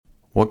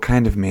What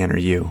kind of man are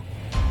you?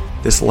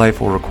 This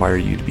life will require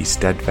you to be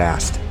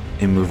steadfast,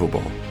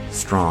 immovable,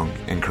 strong,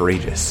 and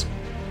courageous.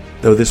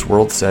 Though this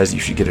world says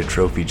you should get a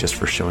trophy just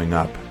for showing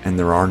up, and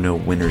there are no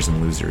winners and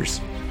losers,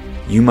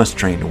 you must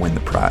train to win the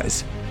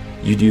prize.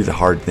 You do the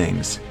hard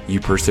things. You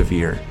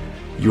persevere.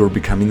 You are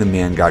becoming the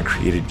man God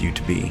created you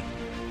to be.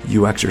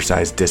 You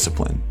exercise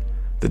discipline,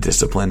 the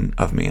discipline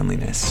of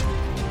manliness.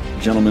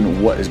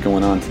 Gentlemen, what is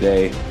going on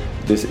today?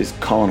 This is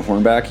Colin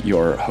Hornback,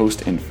 your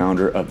host and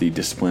founder of the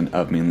Discipline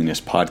of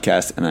Manliness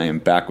podcast, and I am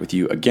back with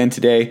you again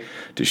today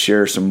to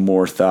share some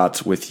more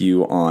thoughts with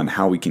you on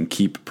how we can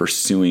keep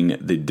pursuing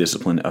the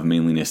discipline of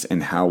manliness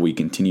and how we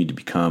continue to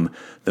become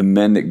the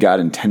men that God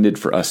intended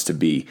for us to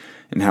be,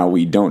 and how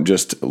we don't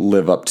just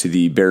live up to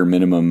the bare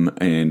minimum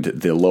and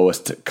the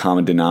lowest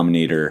common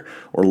denominator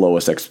or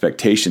lowest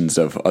expectations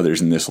of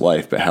others in this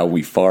life, but how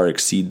we far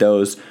exceed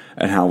those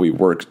and how we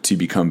work to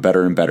become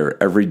better and better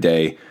every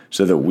day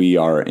so that we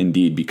are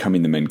indeed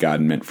becoming the men God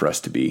meant for us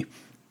to be.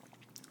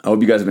 I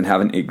hope you guys have been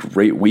having a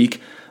great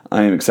week.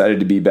 I am excited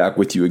to be back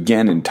with you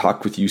again and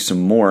talk with you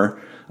some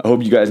more. I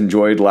hope you guys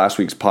enjoyed last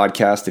week's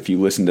podcast. If you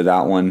listened to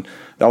that one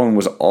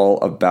was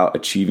all about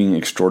achieving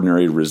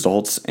extraordinary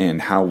results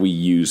and how we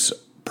use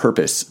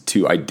purpose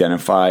to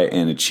identify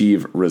and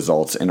achieve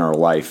results in our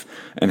life,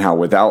 and how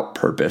without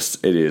purpose,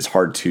 it is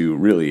hard to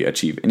really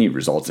achieve any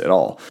results at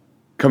all.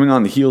 Coming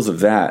on the heels of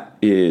that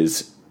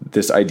is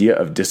this idea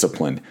of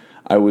discipline.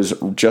 I was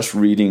just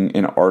reading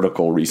an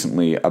article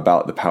recently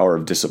about the power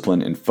of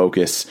discipline and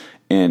focus,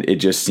 and it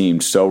just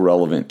seemed so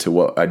relevant to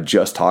what I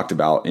just talked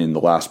about in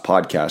the last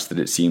podcast that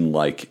it seemed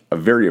like a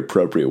very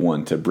appropriate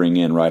one to bring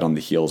in right on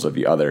the heels of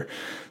the other.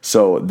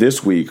 So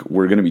this week,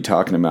 we're going to be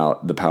talking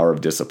about the power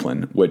of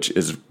discipline, which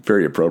is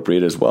very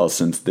appropriate as well,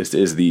 since this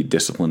is the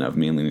Discipline of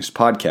Manliness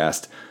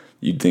podcast.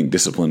 You'd think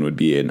discipline would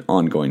be an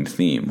ongoing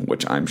theme,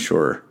 which I'm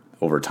sure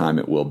over time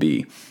it will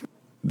be.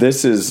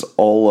 This is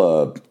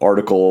all an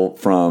article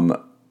from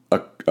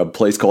a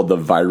place called the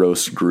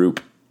Viros Group,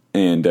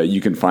 and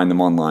you can find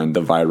them online,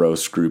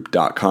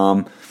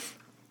 thevirosgroup.com.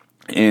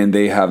 And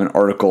they have an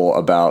article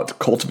about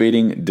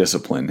cultivating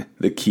discipline.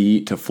 The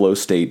key to flow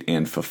state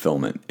and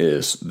fulfillment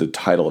is the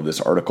title of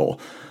this article.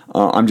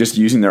 I'm just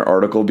using their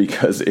article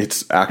because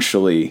it's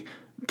actually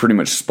pretty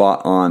much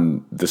spot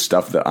on the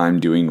stuff that I'm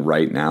doing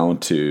right now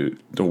to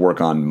work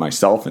on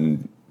myself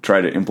and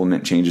try to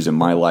implement changes in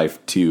my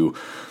life to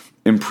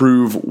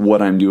improve what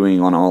I'm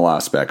doing on all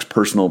aspects,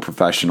 personal,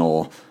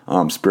 professional,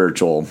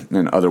 spiritual,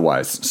 and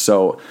otherwise.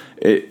 So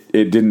it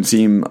didn't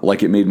seem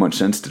like it made much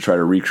sense to try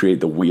to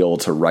recreate the wheel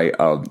to write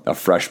a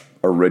fresh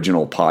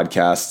original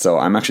podcast. So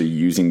I'm actually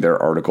using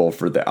their article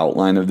for the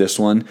outline of this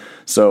one.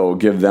 So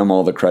give them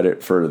all the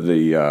credit for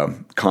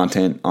the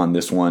content on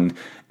this one.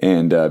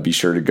 And be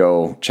sure to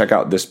go check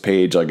out this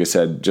page. Like I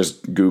said,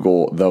 just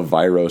Google the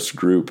Viros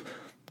Group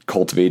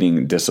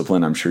Cultivating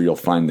Discipline. I'm sure you'll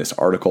find this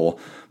article,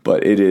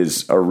 but it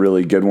is a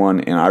really good one,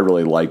 and I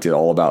really liked it,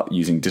 all about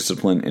using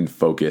discipline and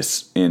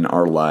focus in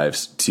our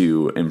lives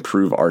to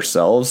improve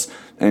ourselves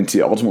and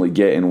to ultimately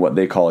get in what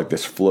they call like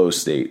this flow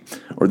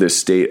state, or this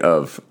state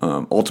of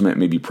ultimate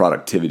maybe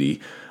productivity,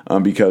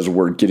 because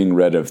we're getting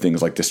rid of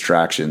things like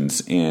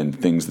distractions and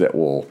things that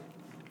will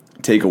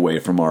take away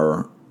from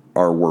our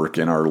work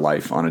and our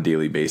life on a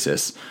daily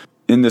basis.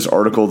 In this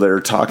article, they're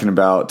talking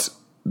about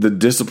the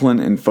discipline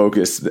and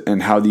focus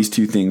and how these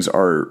two things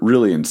are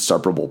really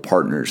inseparable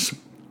partners,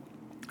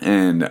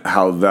 and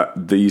how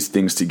these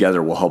things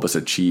together will help us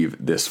achieve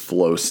this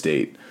flow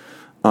state.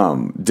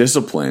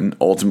 Discipline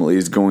ultimately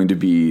is going to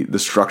be the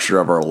structure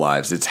of our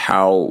lives. It's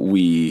how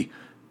we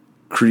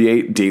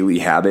create daily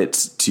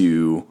habits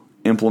to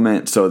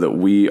implement so that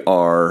we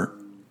are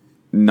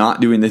not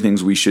doing the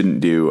things we shouldn't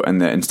do, and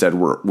that instead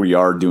we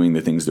are doing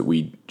the things that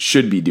we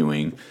should be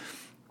doing,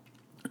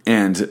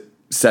 and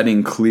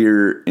setting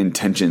clear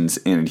intentions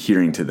and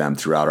adhering to them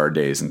throughout our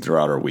days and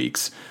throughout our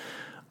weeks.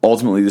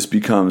 Ultimately, this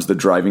becomes the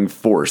driving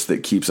force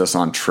that keeps us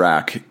on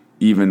track,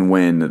 even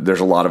when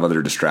there's a lot of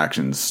other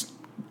distractions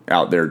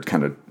out there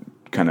kind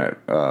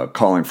of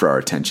calling for our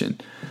attention.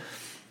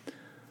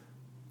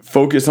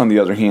 Focus, on the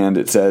other hand,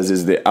 it says,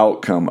 is the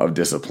outcome of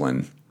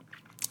discipline.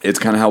 It's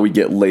kind of how we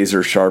get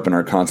laser sharp in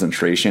our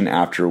concentration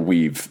after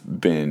we've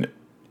been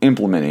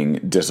implementing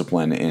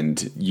discipline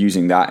and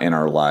using that in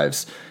our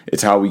lives.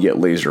 It's how we get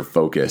laser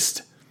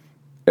focused.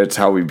 It's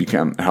how we get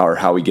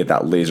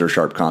that laser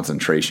sharp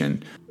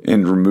concentration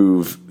and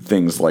remove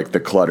things like the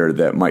clutter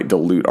that might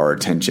dilute our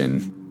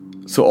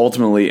attention. So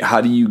ultimately,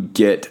 how do you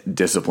get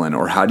discipline,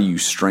 or how do you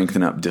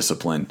strengthen up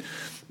discipline?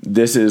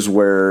 This is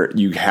where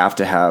you have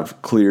to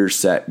have clear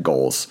set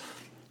goals.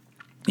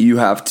 You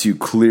have to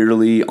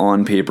clearly,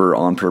 on paper,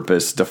 on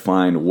purpose,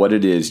 define what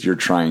it is you're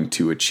trying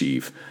to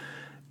achieve.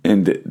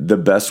 And the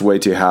best way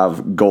to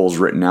have goals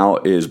written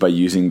out is by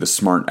using the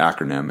SMART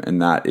acronym, and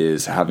that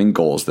is having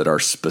goals that are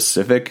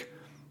specific,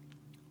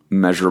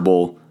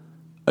 measurable,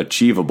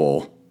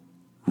 achievable,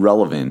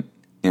 relevant,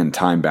 and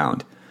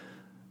time-bound.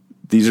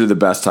 These are the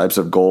best types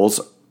of goals.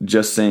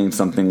 Just saying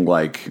something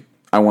like,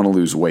 I want to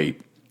lose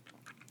weight,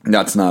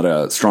 that's not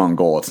a strong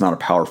goal. It's not a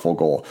powerful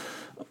goal.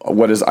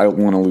 what does I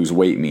want to lose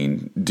weight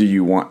mean? Do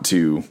you want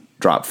to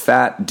drop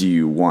fat? Do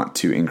you want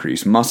to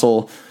increase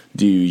muscle?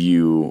 Do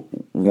you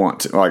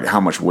want to, like, how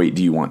much weight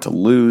do you want to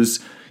lose?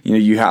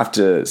 You have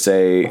to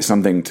say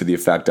something to the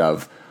effect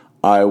of,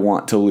 I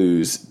want to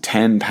lose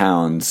 10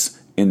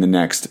 pounds in the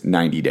next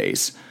 90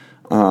 days.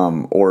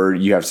 Or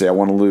you have to say, I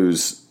want to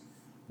lose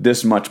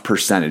this much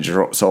percentage.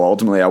 So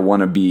ultimately, I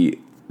want to be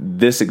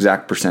this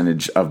exact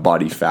percentage of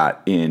body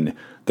fat in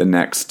the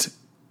next,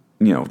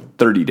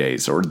 30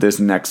 days, or this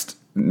next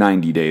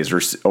 90 days,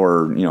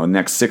 or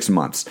next 6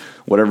 months,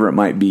 whatever it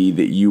might be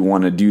that you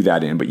want to do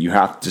that in. But you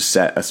have to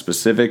set a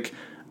specific,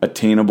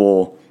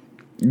 attainable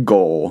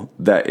goal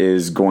that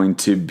is going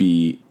to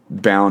be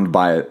bound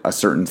by a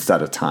certain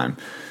set of time,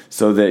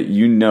 so that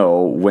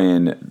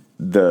when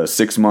the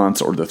 6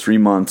 months or the 3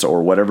 months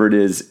or whatever it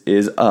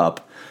is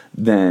up,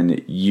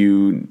 then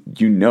you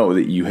know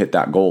that you hit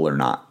that goal or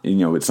not.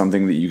 It's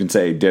something that you can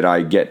say, did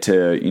I get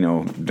to,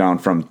 down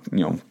from,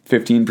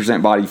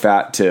 15% body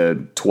fat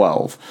to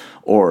 12,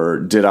 or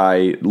did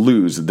I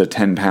lose the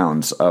 10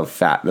 pounds of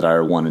fat that I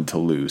wanted to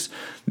lose?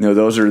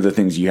 Those are the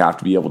things you have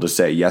to be able to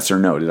say yes or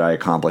no. Did I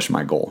accomplish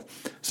my goal?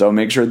 So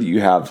make sure that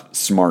you have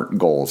SMART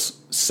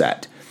goals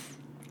set.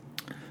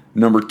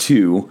 Number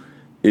 2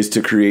 is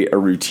to create a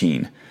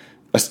routine.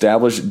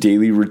 Establish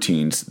daily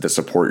routines that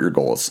support your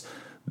goals.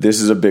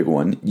 This is a big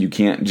one. You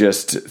can't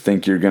just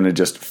think you're going to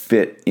just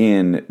fit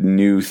in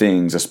new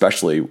things,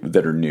 especially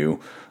that are new.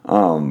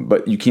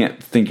 But you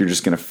can't think you're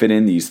just going to fit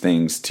in these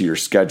things to your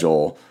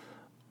schedule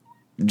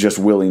just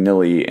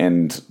willy-nilly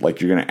and like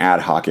you're going to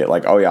ad hoc it.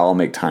 Like, oh yeah, I'll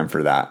make time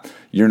for that.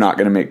 You're not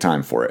going to make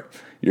time for it.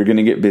 You're going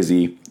to get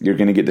busy. You're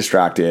going to get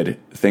distracted.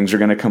 Things are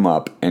going to come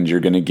up and you're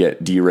going to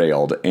get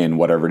derailed in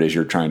whatever it is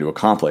you're trying to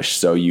accomplish.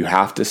 So you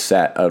have to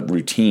set a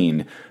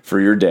routine for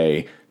your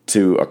day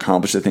to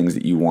accomplish the things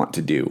that you want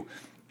to do.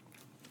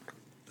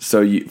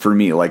 So for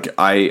me, like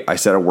I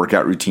set a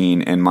workout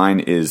routine, and mine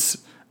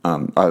is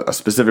a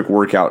specific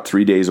workout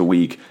 3 days a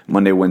week,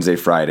 Monday, Wednesday,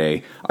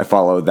 Friday. I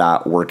follow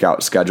that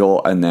workout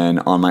schedule, and then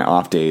on my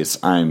off days,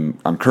 I'm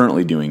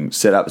currently doing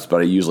sit-ups,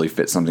 but I usually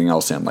fit something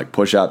else in, like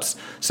push-ups,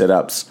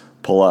 sit-ups,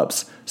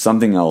 pull-ups,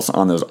 something else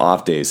on those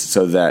off days,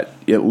 so that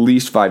at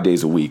least 5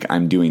 days a week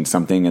I'm doing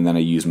something, and then I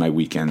use my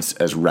weekends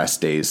as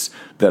rest days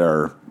that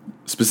are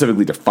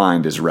specifically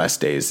defined as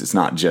rest days. It's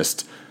not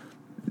just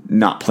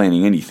not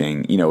planning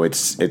anything.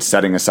 It's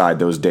setting aside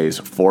those days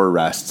for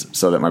rest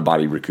so that my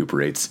body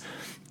recuperates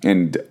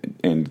and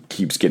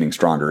keeps getting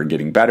stronger and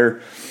getting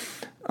better.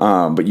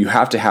 But you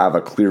have to have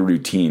a clear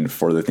routine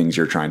for the things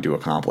you're trying to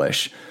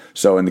accomplish.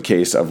 So in the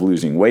case of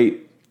losing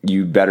weight,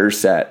 you better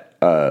set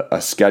a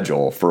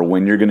schedule for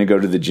when you're going to go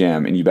to the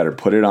gym, and you better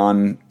put it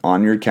on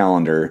your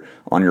calendar,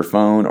 on your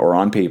phone, or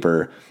on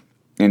paper,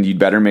 and you'd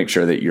better make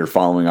sure that you're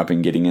following up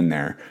and getting in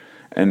there.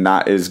 And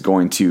that is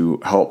going to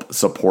help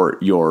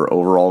support your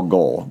overall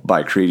goal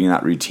by creating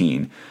that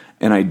routine.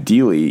 And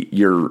ideally,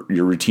 your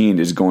routine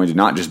is going to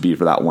not just be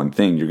for that one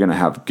thing. You're going to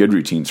have good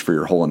routines for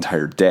your whole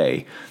entire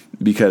day,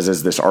 because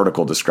as this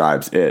article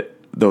describes it,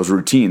 those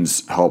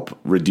routines help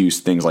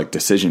reduce things like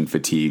decision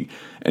fatigue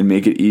and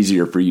make it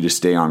easier for you to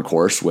stay on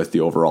course with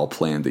the overall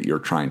plan that you're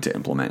trying to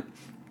implement.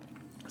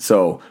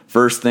 So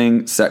first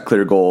thing, set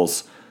clear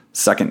goals.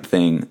 Second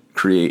thing,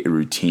 create a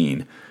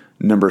routine.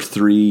 Number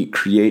three,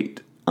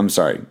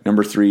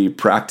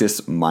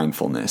 practice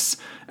mindfulness.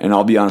 And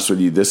I'll be honest with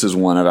you, this is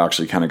one I've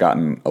actually kind of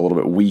gotten a little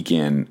bit weak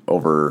in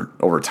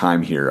over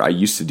time here. I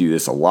used to do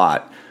this a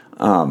lot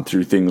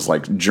through things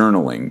like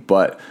journaling,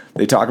 but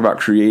they talk about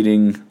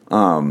creating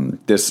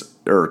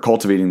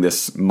cultivating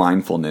this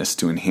mindfulness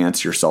to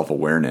enhance your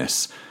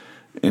self-awareness.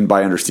 And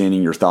by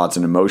understanding your thoughts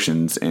and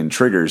emotions and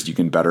triggers, you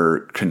can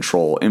better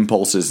control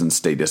impulses and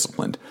stay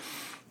disciplined.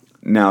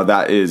 Now,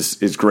 that is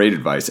great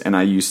advice, and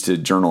I used to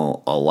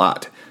journal a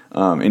lot.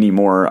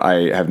 Anymore,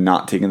 I have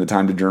not taken the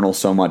time to journal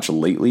so much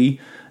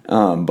lately,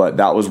 but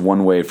that was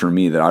one way for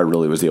me that I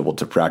really was able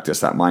to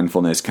practice that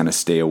mindfulness, kind of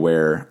stay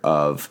aware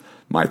of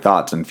my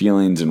thoughts and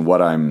feelings and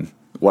what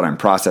I'm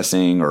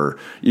processing, or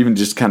even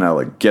just kind of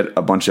like get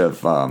a bunch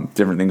of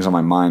different things on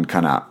my mind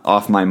kind of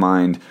off my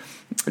mind.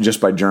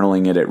 Just by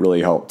journaling it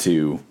really helped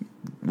to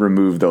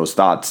remove those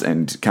thoughts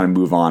and kind of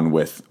move on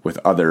with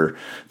other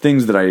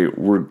things that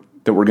were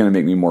going to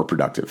make me more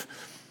productive.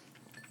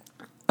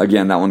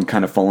 Again, that one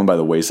kind of fallen by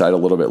the wayside a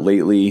little bit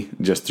lately,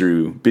 just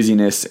through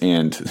busyness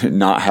and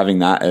not having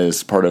that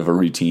as part of a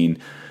routine.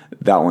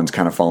 That one's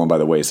kind of fallen by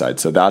the wayside.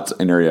 So that's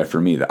an area for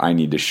me that I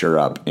need to shore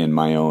up in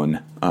my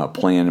own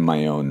plan and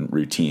my own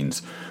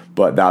routines.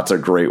 But that's a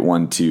great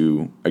one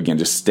to, again,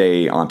 just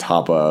stay on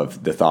top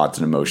of the thoughts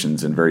and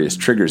emotions and various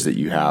triggers that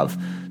you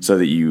have so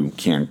that you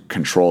can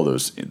control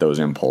those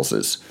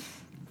impulses.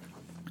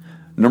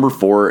 Number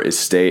 4 is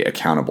stay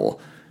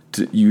accountable.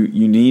 You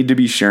need to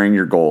be sharing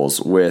your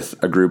goals with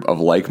a group of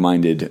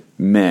like-minded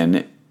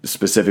men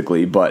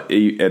specifically, but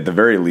at the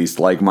very least,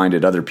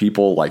 like-minded other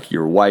people like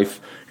your wife,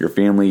 your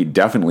family.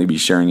 Definitely be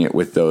sharing it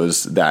with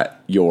those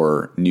that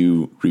your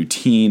new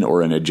routine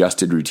or an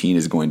adjusted routine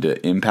is going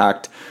to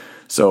impact,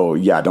 So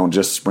yeah, don't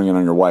just spring it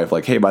on your wife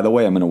like, hey, by the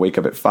way, I'm going to wake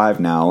up at 5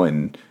 now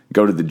and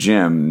go to the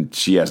gym.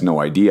 She has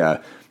no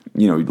idea.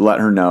 Let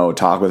her know,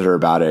 talk with her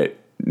about it,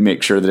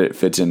 make sure that it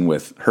fits in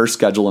with her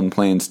schedule and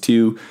plans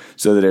too,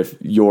 so that if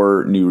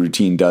your new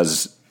routine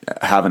does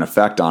have an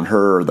effect on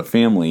her or the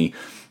family,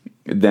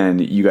 then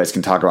you guys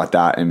can talk about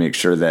that and make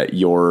sure that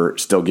you're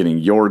still getting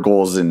your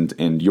goals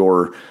and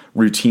your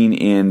routine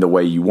in the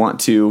way you want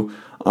to,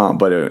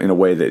 but in a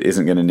way that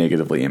isn't going to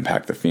negatively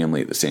impact the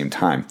family at the same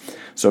time.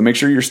 So make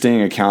sure you're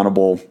staying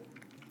accountable,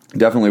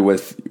 definitely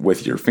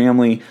with your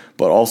family,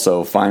 but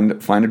also find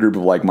a group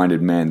of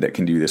like-minded men that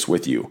can do this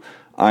with you.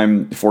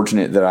 I'm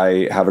fortunate that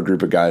I have a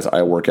group of guys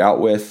I work out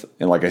with,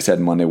 and like I said,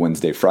 Monday,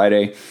 Wednesday,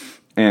 Friday.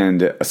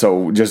 And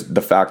so just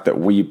the fact that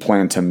we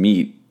plan to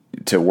meet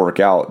to work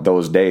out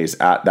those days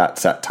at that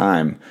set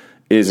time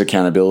is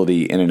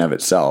accountability in and of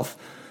itself.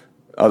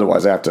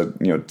 Otherwise, I have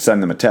to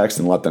send them a text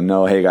and let them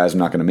know, hey guys, I'm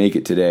not going to make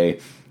it today,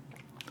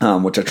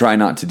 which I try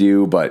not to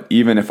do. But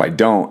even if I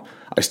don't,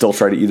 I still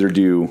try to either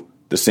do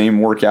the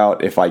same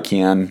workout if I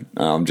can,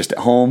 just at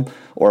home,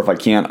 or if I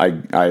can't,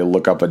 I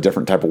look up a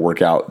different type of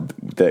workout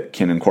that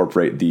can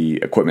incorporate the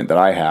equipment that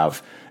I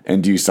have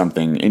and do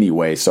something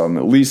anyway. So I'm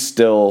at least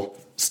still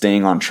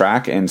staying on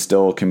track and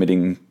still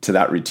committing to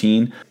that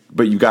routine,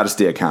 but you've got to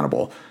stay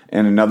accountable.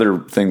 And another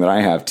thing that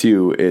I have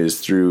too is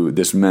through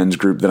this men's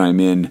group that I'm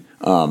in,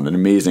 an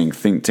amazing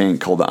think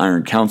tank called the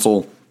Iron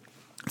Council,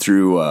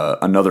 through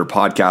another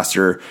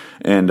podcaster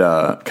and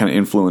kind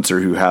of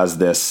influencer who has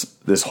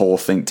this whole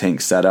think tank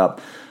set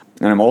up.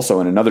 And I'm also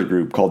in another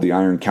group called the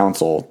Iron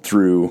Council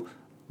through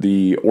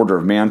the Order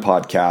of Man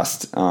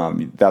podcast.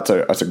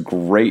 That's a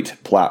great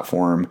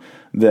platform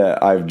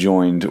that I've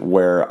joined,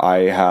 where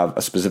I have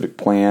a specific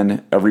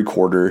plan every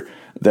quarter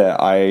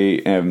that I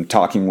am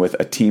talking with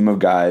a team of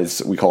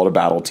guys. We call it a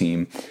battle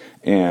team.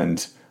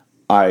 And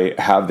I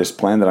have this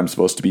plan that I'm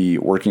supposed to be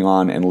working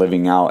on and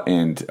living out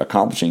and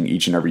accomplishing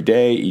each and every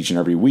day, each and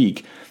every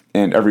week.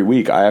 And every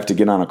week I have to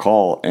get on a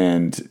call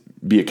and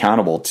be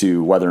accountable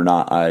to whether or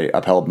not I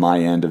upheld my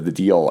end of the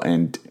deal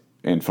and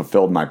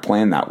fulfilled my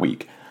plan that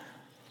week.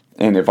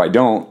 And if I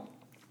don't,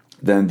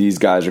 then these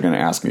guys are going to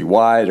ask me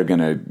why. They're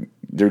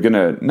going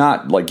to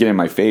not like get in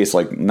my face,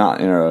 like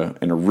not in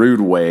a rude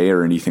way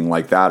or anything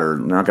like that, or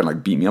they're not going to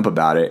like beat me up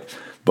about it.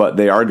 But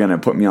they are going to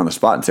put me on the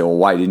spot and say, well,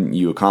 why didn't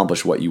you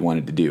accomplish what you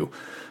wanted to do?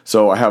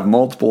 So I have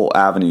multiple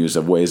avenues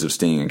of ways of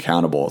staying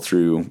accountable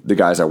through the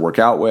guys I work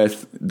out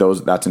with.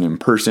 That's an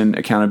in-person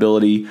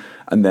accountability.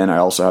 And then I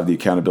also have the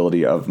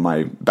accountability of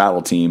my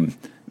battle team,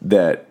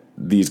 that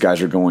these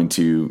guys are going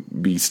to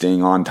be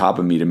staying on top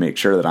of me to make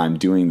sure that I'm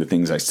doing the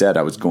things I said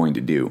I was going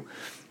to do.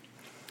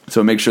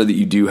 So make sure that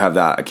you do have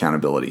that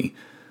accountability.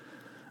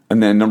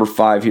 And then number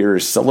 5 here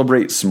is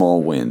celebrate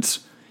small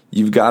wins.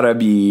 You've got to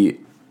be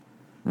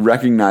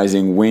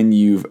recognizing when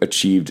you've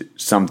achieved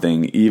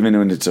something, even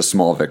when it's a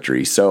small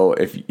victory. So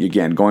if,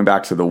 again, going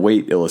back to the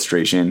weight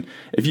illustration,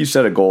 if you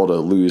set a goal to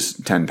lose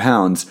 10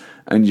 pounds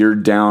and you're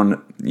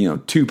down,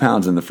 2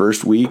 pounds in the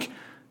first week,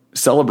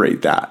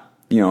 celebrate that.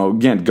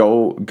 Again,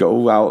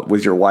 go out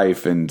with your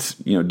wife and,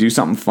 do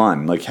something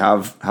fun, like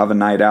have a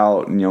night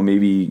out and,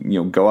 maybe,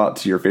 go out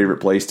to your favorite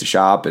place to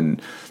shop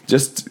and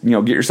just,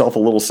 get yourself a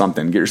little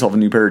something, get yourself a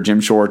new pair of gym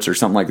shorts or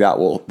something like that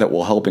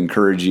will help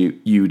encourage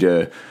you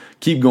to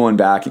keep going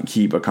back and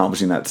keep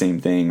accomplishing that same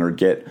thing, or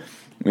get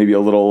maybe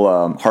a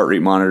little heart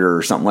rate monitor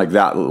or something like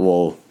that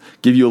will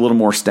give you a little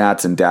more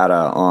stats and data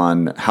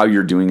on how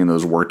you're doing in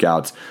those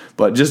workouts.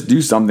 But just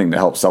do something to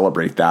help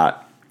celebrate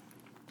that.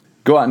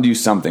 Go out and do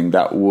something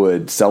that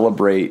would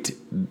celebrate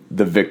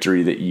the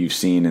victory that you've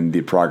seen and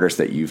the progress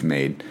that you've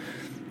made.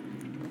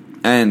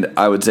 And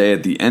I would say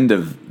at the end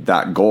of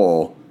that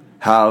goal,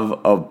 have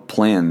a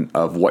plan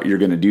of what you're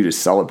going to do to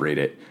celebrate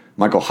it.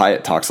 Michael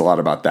Hyatt talks a lot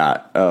about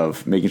that,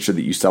 of making sure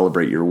that you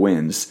celebrate your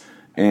wins,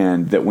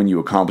 and that when you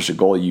accomplish a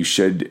goal, you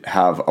should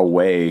have a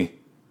way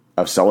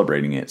of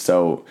celebrating it.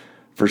 So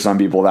for some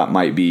people that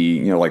might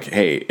be, like,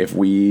 hey, if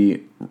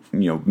we,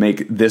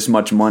 make this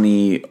much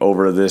money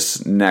over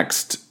this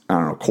next,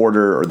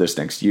 quarter or this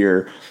next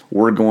year,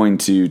 we're going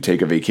to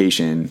take a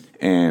vacation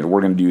and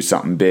we're going to do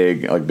something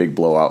big, like big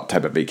blowout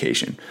type of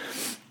vacation.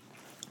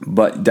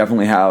 But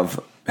definitely have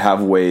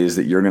ways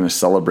that you're going to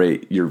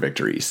celebrate your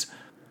victories.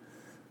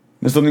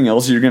 There's something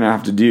else you're going to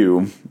have to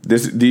do.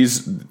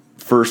 These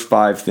first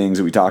 5 things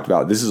that we talked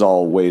about, this is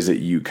all ways that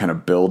you kind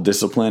of build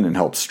discipline and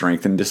help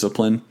strengthen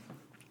discipline.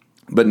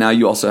 But now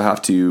you also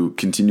have to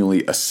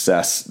continually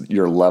assess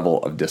your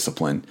level of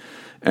discipline.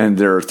 And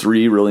there are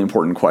 3 really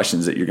important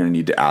questions that you're going to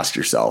need to ask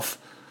yourself.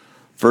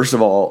 First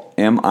of all,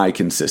 am I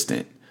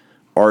consistent?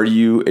 Are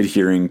you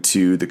adhering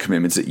to the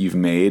commitments that you've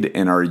made,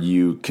 and are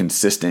you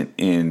consistent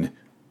in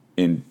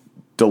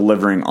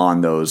delivering on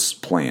those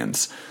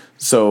plans?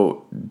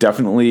 So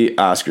definitely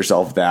ask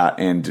yourself that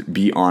and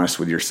be honest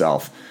with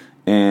yourself.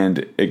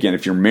 And again,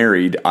 if you're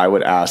married, I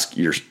would ask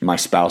my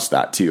spouse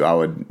that too. I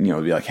would, be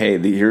like, hey,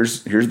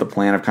 here's the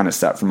plan I've kind of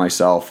set for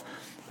myself.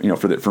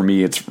 For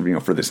me, it's,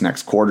 for this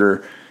next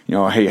quarter,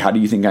 hey, how do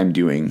you think I'm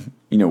doing,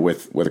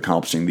 with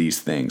accomplishing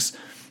these things?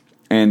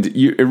 And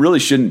it really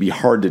shouldn't be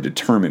hard to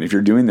determine. If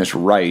you're doing this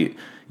right,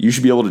 you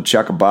should be able to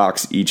check a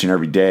box each and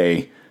every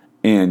day,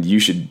 and you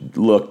should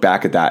look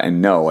back at that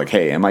and know, like,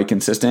 hey, am I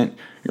consistent?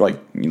 You're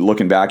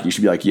looking back, you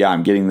should be like, yeah,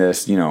 I'm getting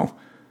this,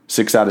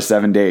 6 out of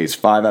 7 days,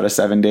 5 out of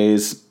 7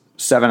 days,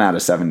 7 out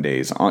of 7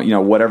 days,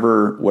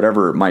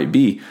 whatever it might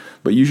be.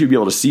 But you should be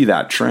able to see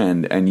that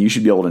trend, and you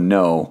should be able to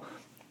know,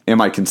 am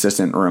I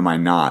consistent or am I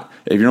not?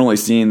 If you're only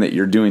seeing that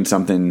you're doing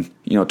something,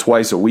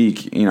 twice a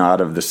week,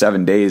 out of the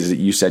 7 days that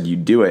you said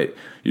you'd do it,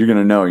 you're going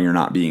to know you're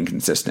not being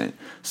consistent.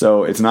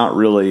 So it's not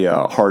really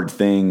a hard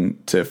thing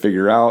to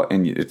figure out,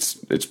 and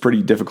it's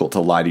pretty difficult to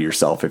lie to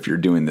yourself if you're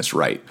doing this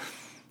right.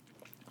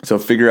 So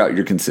figure out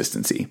your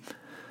consistency.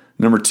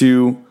 Number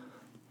 2,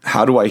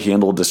 how do I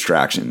handle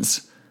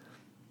distractions?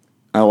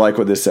 I like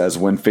what this says.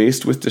 When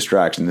faced with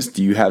distractions,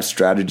 do you have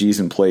strategies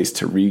in place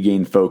to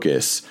regain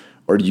focus,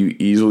 or do you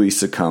easily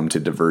succumb to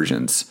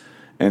diversions?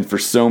 And for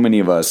so many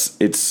of us,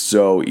 it's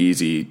so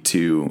easy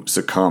to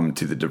succumb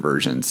to the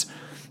diversions.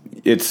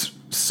 It's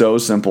so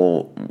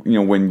simple,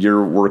 when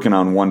you're working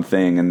on one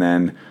thing and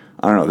then,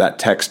 I don't know, that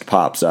text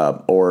pops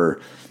up,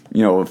 or,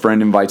 a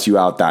friend invites you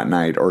out that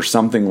night or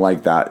something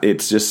like that.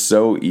 It's just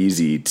so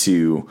easy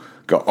to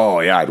go, oh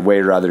yeah, I'd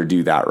way rather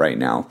do that right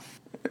now.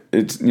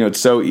 It's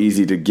so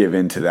easy to give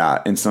into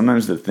that. And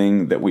sometimes the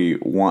thing that we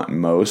want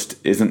most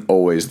isn't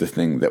always the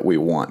thing that we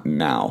want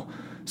now.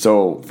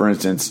 So for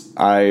instance,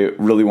 I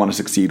really want to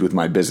succeed with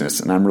my business,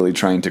 and I'm really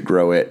trying to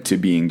grow it to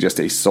being just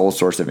a sole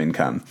source of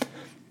income.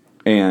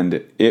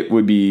 And it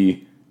would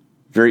be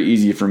very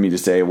easy for me to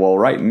say, well,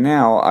 right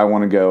now I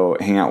want to go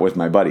hang out with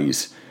my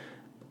buddies.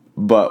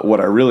 But what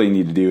I really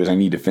need to do is I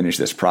need to finish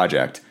this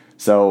project.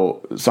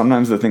 So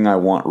sometimes the thing I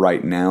want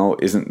right now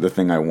isn't the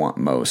thing I want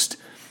most.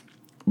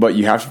 But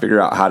you have to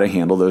figure out how to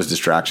handle those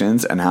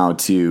distractions and how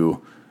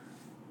to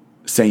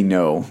say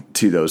no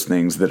to those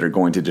things that are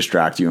going to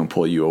distract you and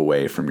pull you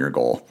away from your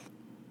goal.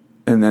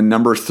 And then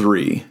number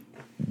 3,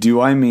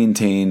 do I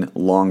maintain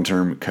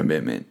long-term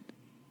commitment?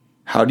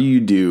 How do you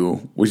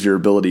do with your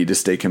ability to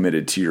stay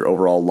committed to your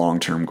overall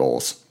long-term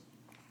goals?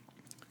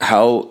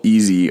 How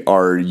easy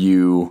are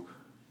you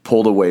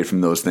pulled away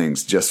from those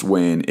things just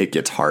when it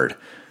gets hard?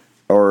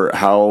 Or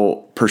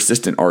how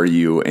persistent are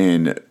you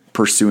in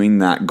pursuing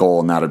that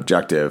goal and that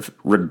objective,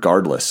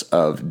 regardless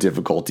of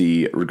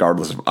difficulty,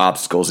 regardless of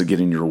obstacles that get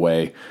in your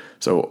way?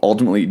 So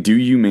ultimately, do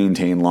you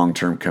maintain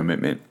long-term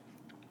commitment?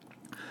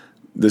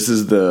 This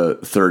is the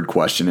third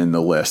question in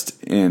the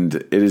list, and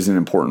it is an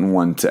important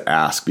one to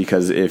ask,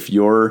 because if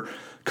you're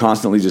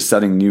constantly just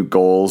setting new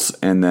goals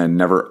and then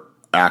never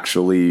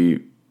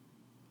actually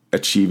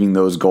achieving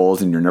those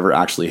goals, and you're never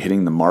actually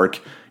hitting the mark,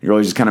 you're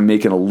always just kind of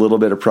making a little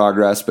bit of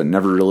progress but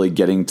never really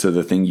getting to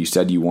the thing you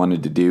said you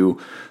wanted to do,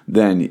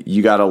 then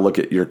you got to look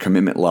at your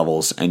commitment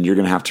levels, and you're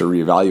going to have to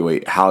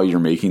reevaluate how you're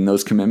making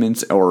those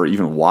commitments, or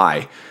even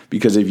why.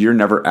 Because if you're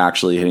never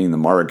actually hitting the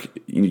mark,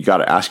 you got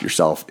to ask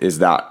yourself, is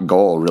that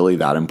goal really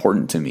that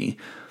important to me?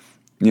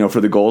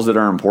 For the goals that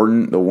are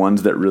important, the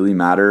ones that really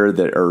matter,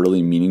 that are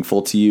really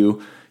meaningful to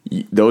you,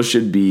 those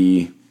should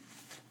be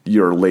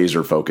your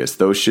laser focus.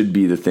 Those should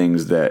be the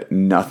things that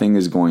nothing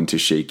is going to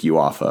shake you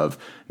off of.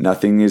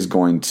 Nothing is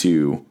going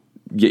to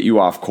get you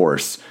off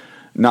course.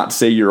 Not to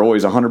say you're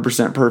always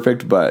 100%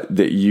 perfect, but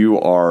that you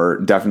are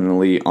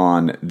definitely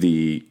on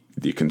the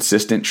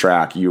consistent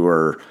track. You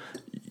are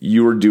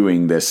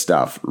doing this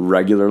stuff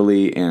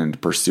regularly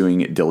and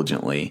pursuing it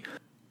diligently.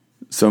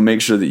 So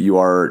make sure that you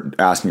are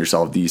asking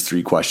yourself these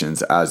 3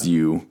 questions as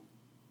you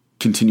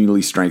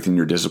continually strengthen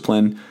your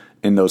discipline.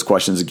 And those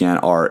questions again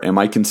are, am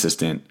I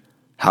consistent?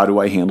 How do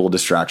I handle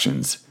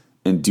distractions?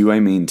 And do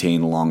I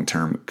maintain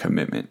long-term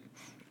commitment?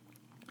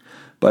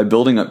 By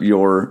building up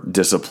your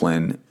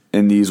discipline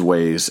in these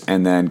ways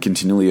and then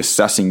continually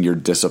assessing your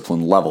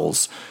discipline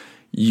levels,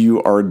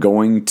 you are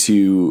going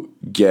to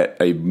get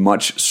a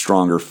much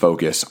stronger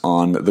focus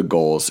on the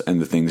goals and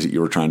the things that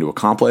you are trying to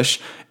accomplish,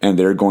 and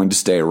they're going to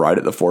stay right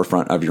at the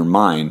forefront of your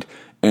mind,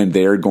 and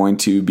they're going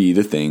to be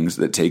the things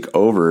that take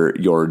over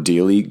your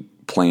daily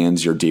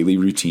plans, your daily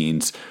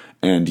routines,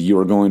 and you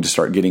are going to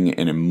start getting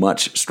in a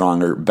much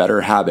stronger,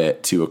 better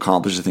habit to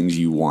accomplish the things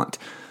you want.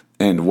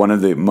 And one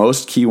of the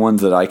most key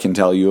ones that I can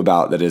tell you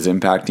about that is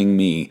impacting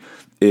me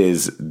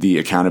is the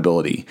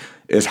accountability,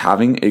 is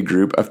having a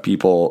group of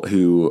people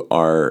who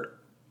are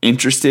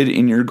interested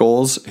in your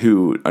goals,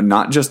 who are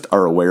not just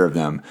are aware of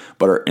them,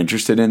 but are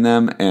interested in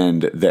them,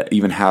 and that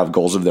even have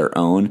goals of their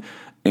own.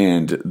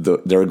 And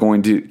they're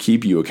going to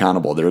keep you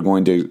accountable. They're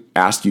going to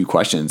ask you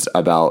questions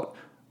about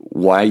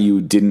why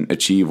you didn't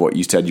achieve what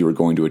you said you were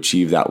going to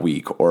achieve that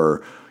week,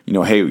 or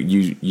hey,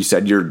 you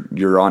said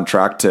you're on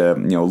track to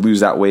lose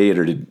that weight,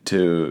 or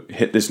to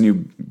hit this new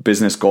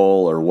business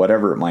goal, or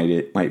whatever it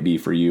might be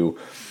for you.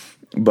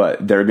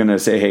 But they're gonna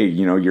say, hey,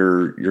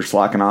 you're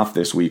slacking off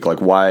this week. Like,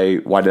 why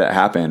did that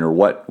happen, or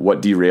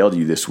what derailed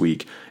you this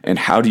week, and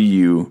how do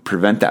you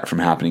prevent that from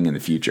happening in the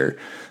future?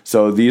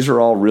 So these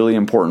are all really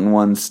important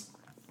ones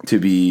to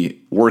be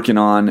working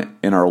on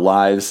in our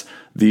lives.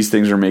 these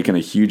things are making a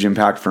huge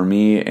impact for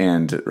me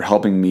and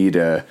helping me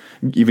to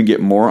even get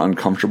more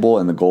uncomfortable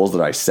in the goals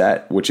that I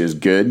set, which is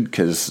good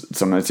because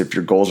sometimes if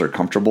your goals are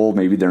comfortable,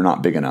 maybe they're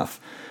not big enough.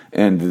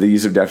 And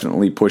these have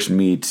definitely pushed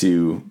me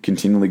to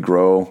continually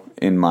grow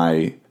in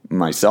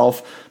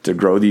myself, to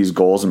grow these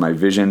goals and my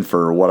vision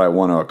for what I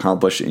want to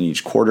accomplish in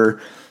each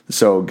quarter.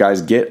 So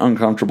guys, get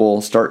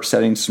uncomfortable, start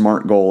setting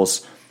smart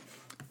goals.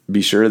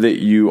 Be sure that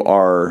you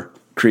are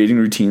creating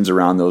routines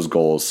around those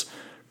goals,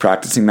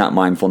 practicing that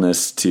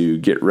mindfulness to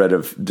get rid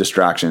of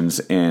distractions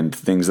and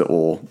things that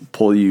will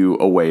pull you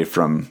away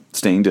from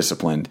staying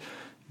disciplined,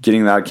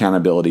 getting that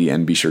accountability,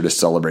 and be sure to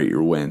celebrate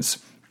your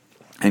wins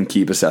and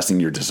keep assessing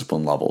your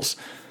discipline levels.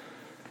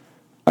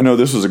 I know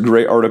this was a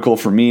great article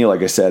for me.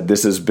 Like I said,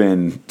 this has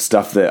been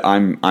stuff that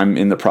I'm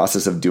in the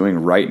process of doing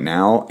right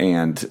now,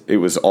 and it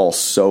was all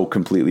so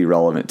completely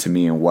relevant to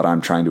me and what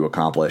I'm trying to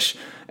accomplish.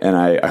 And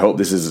I hope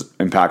this is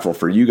impactful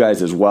for you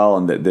guys as well,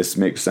 and that this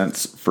makes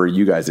sense for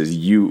you guys as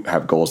you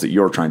have goals that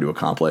you're trying to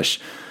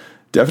accomplish.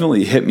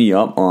 Definitely hit me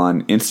up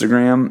on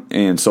Instagram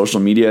and social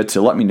media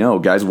to let me know,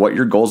 guys, what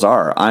your goals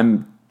are.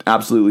 I'm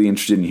absolutely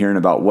interested in hearing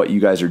about what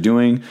you guys are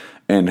doing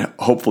and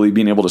hopefully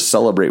being able to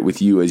celebrate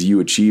with you as you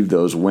achieve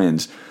those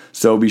wins.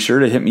 So be sure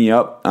to hit me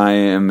up. I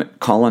am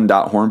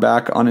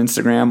Colin.Hornback on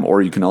Instagram,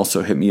 or you can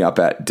also hit me up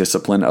at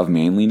Discipline of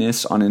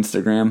Manliness on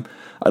Instagram.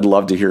 I'd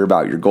love to hear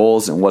about your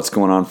goals and what's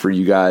going on for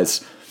you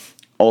guys.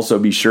 Also,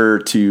 be sure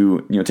to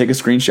take a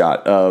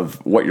screenshot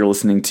of what you're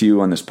listening to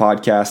on this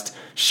podcast,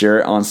 share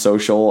it on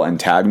social, and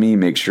tag me.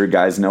 Make sure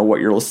guys know what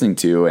you're listening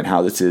to and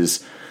how this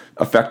is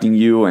affecting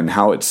you and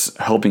how it's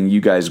helping you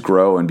guys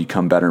grow and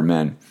become better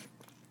men.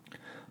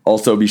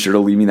 Also, be sure to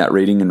leave me that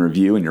rating and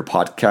review in your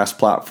podcast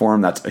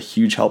platform. That's a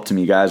huge help to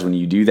me, guys, when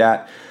you do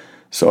that.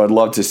 So I'd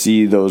love to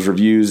see those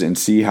reviews and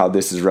see how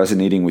this is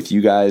resonating with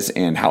you guys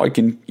and how I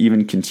can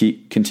even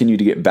continue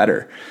to get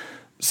better.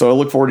 So I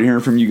look forward to hearing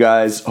from you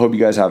guys. Hope you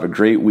guys have a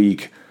great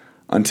week.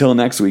 Until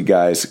next week,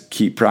 guys,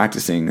 keep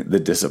practicing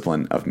the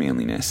discipline of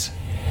manliness.